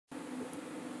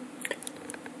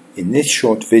In this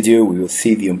short video we will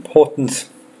see the importance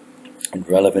and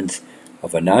relevance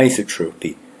of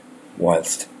anisotropy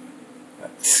whilst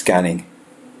scanning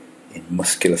in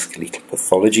musculoskeletal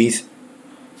pathologies.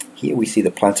 Here we see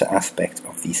the plantar aspect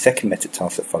of the second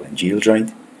metatarsophalangeal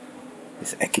joint,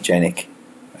 this echogenic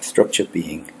structure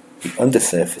being the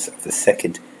undersurface of the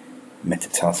second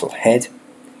metatarsal head,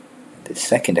 and the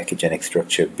second echogenic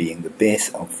structure being the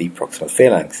base of the proximal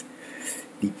phalanx.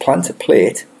 The plantar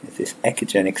plate is this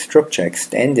echogenic structure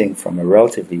extending from a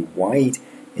relatively wide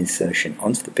insertion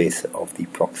onto the base of the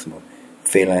proximal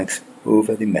phalanx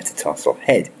over the metatarsal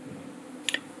head.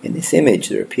 In this image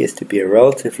there appears to be a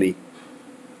relatively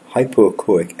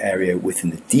hypoechoic area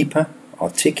within the deeper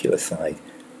articular side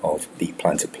of the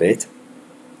plantar plate,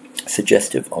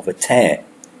 suggestive of a tear.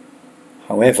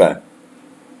 However,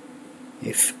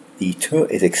 if the toe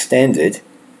is extended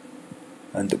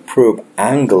and the probe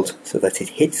angled so that it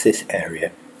hits this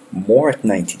area more at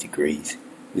 90 degrees,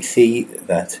 we see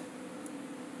that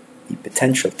the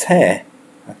potential tear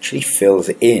actually fills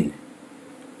in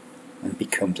and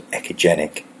becomes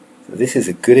echogenic. So this is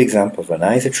a good example of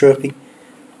anisotropy,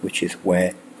 which is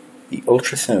where the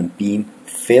ultrasound beam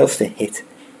fails to hit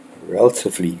a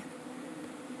relatively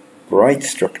bright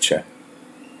structure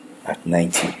at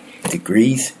 90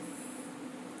 degrees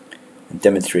and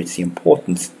demonstrates the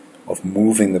importance of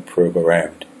moving the probe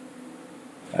around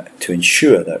to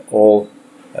ensure that all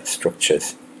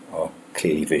structures are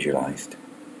clearly visualized.